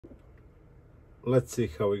let's see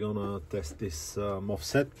how we're gonna test this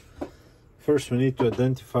MOSFET. First we need to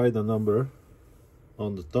identify the number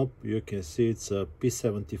on the top. You can see it's a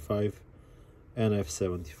P75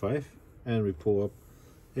 NF75, and we pull up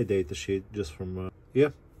a data sheet just from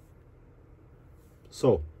here.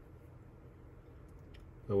 So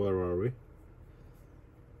where are we?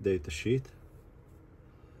 Data sheet.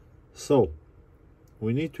 So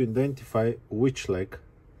we need to identify which leg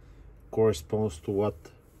corresponds to what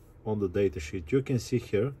on the data sheet. You can see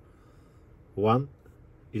here one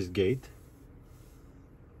is gate,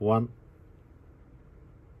 one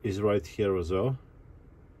is right here as well.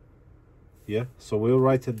 Yeah, so we'll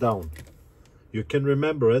write it down. You can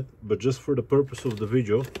remember it, but just for the purpose of the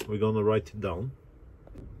video we're gonna write it down.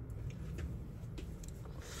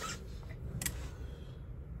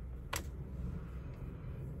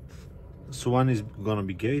 So one is gonna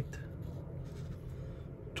be gate,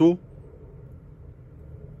 two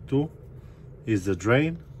is the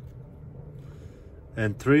drain,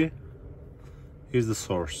 and 3 is the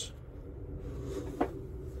source.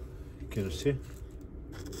 Can you see?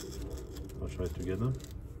 I'll try to get them.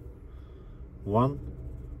 One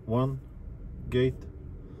gate,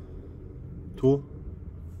 two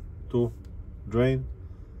drain,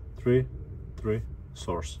 3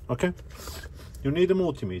 source. Okay, you need a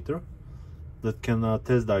multimeter that can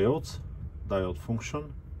test diodes, diode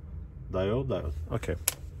function, diode. Okay,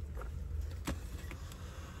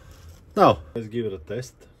 now let's give it a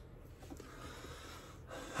test.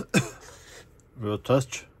 We'll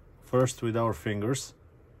touch first with our fingers,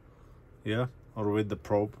 yeah, or with the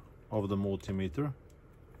probe of the multimeter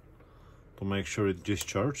to make sure it's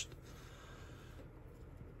discharged.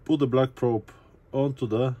 Put the black probe onto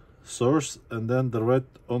the source and then the red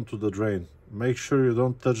onto the drain. Make sure you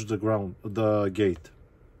don't touch the ground, the gate.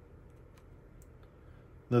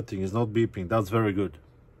 Nothing is not beeping. That's very good.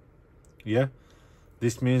 Yeah,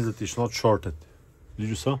 this means that it's not shorted. Did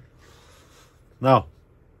you saw? Now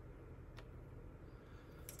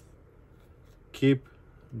keep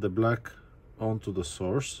the black onto the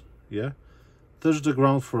source. Yeah, touch the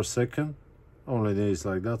ground for a second, only needs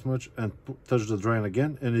like that much, and touch the drain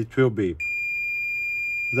again and it will beep.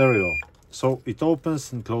 There we go. So it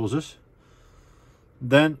opens and closes.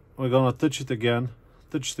 Then we're gonna touch it again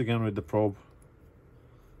with the probe,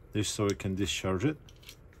 this so we can discharge it.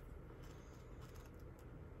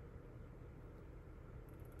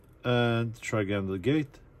 And try again the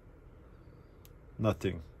gate.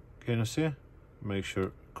 Nothing. Can you see? Make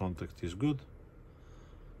sure contact is good.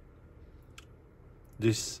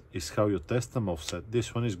 This is how you test the MOSFET.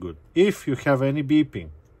 This one is good. If you have any beeping,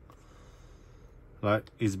 like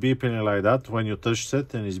it's beeping like that when you touch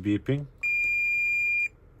it and it's beeping,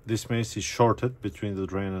 this means it's shorted between the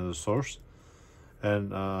drain and the source,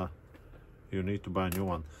 and you need to buy a new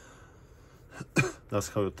one. That's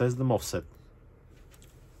how you test the MOSFET.